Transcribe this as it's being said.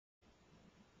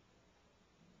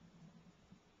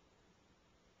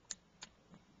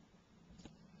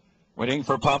Waiting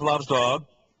for Pavlov's dog.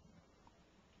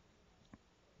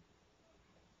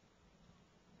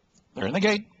 They're in the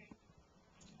gate.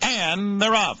 And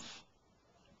they're off.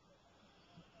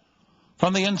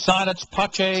 From the inside, it's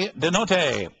Pache de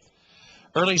Note.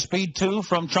 Early speed 2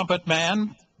 from Trumpet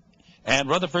Man and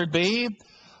Rutherford B.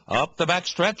 Up the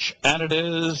backstretch, and it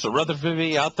is Rutherford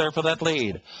B out there for that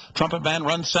lead. Trumpet Man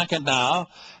runs second now,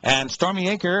 and Stormy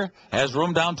Acre has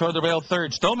room down toward the rail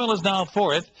third. Stowmill is now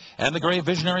fourth, and the Gray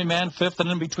Visionary Man fifth, and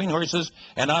in between horses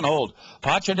and on hold.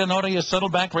 Pache de Note is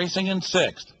settled back racing in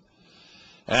sixth.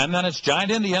 And then it's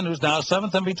Giant Indian, who's now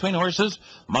seventh in between horses.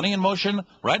 Money in Motion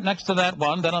right next to that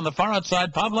one. Then on the far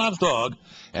outside, Pavlov's Dog.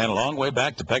 And a long way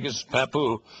back to Pegasus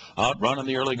Papu, outrunning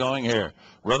the early going here.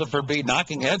 Rutherford B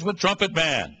knocking heads with Trumpet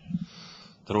Man.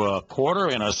 Through a quarter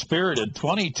in a spirited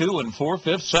 22 and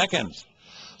 4/5 seconds.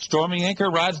 Stormy Anchor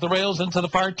rides the rails into the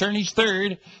far turn. He's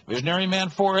third. Visionary Man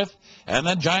fourth. And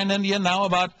then Giant Indian now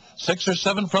about 6 or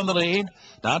 7 from the lead.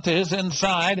 Down to his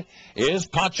inside is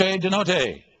Pache de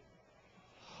Note.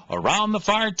 Around the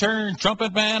far turn,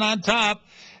 Trumpet Man on top,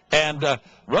 and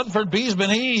Rutherford B's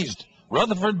been eased.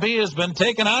 Rutherford B has been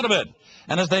taken out of it.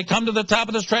 And as they come to the top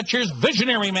of the stretch, here's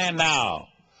Visionary Man now.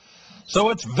 So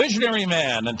it's Visionary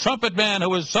Man and Trumpet Man, who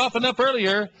was softened up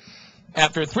earlier.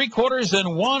 After 3 quarters in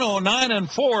 1:09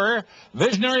 and 4,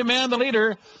 Visionary Man the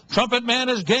leader. Trumpet Man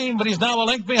is game, but he's now a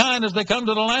length behind as they come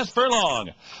to the last furlong.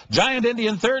 Giant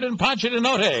Indian third and Pache de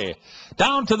Note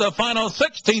down to the final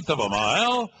 16th of a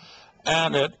mile.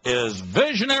 And it is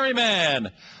Visionary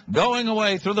Man going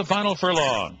away through the final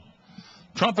furlong.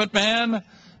 Trumpet Man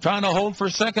trying to hold for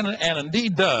second, and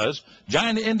indeed does.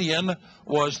 Giant Indian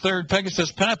was third.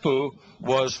 Pegasus Papu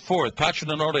was fourth. Pache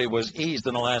de Note was eased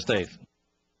in the last eighth.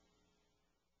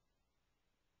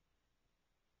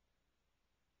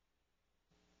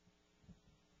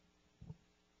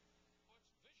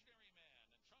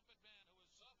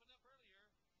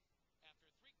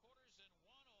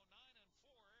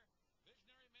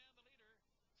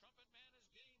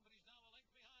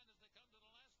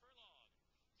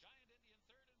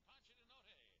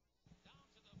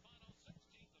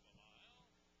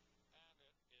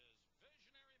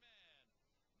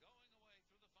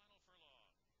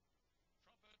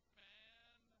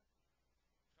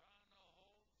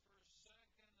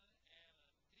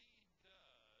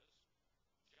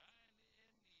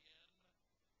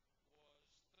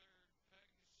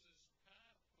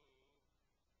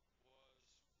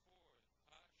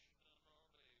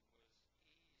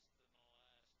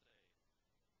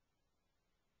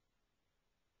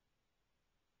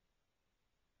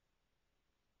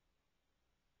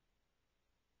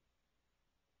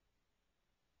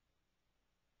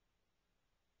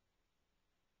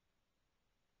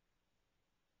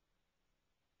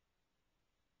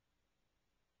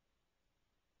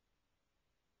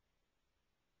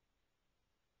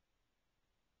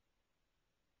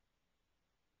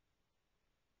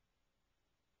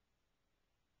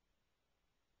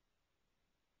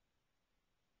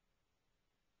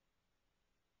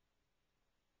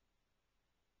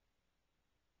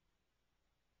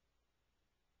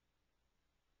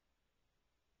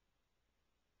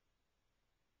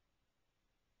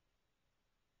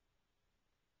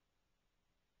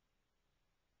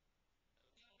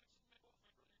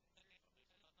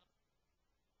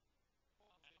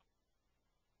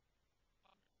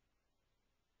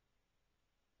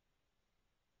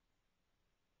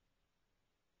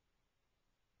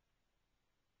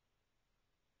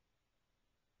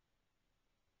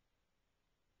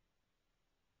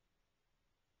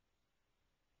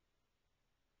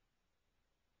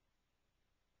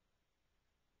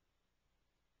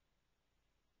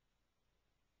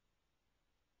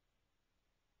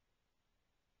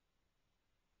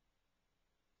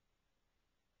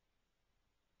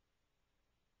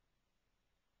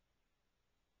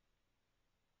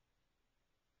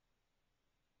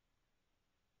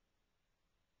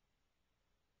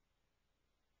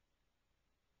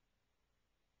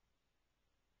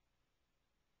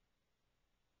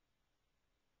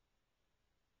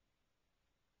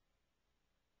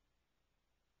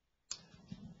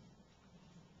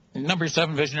 Number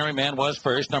 7, Visionary Man was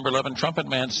first. Number 11, Trumpet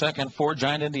Man second. 4,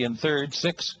 Giant Indian third.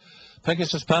 6,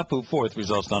 Pegasus Papu fourth.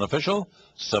 Results not official.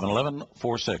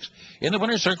 7-11-4-6. In the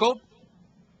winner's circle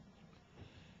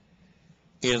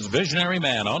is Visionary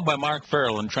Man, owned by Mark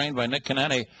Farrell and trained by Nick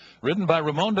Canani. Ridden by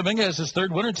Ramon Dominguez, his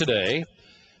third winner today.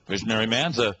 Visionary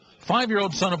Man's a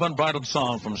 5-year-old son of Unbridled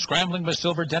Song from Scrambling by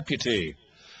Silver Deputy.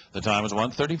 The time is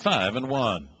 1:35 and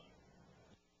 1.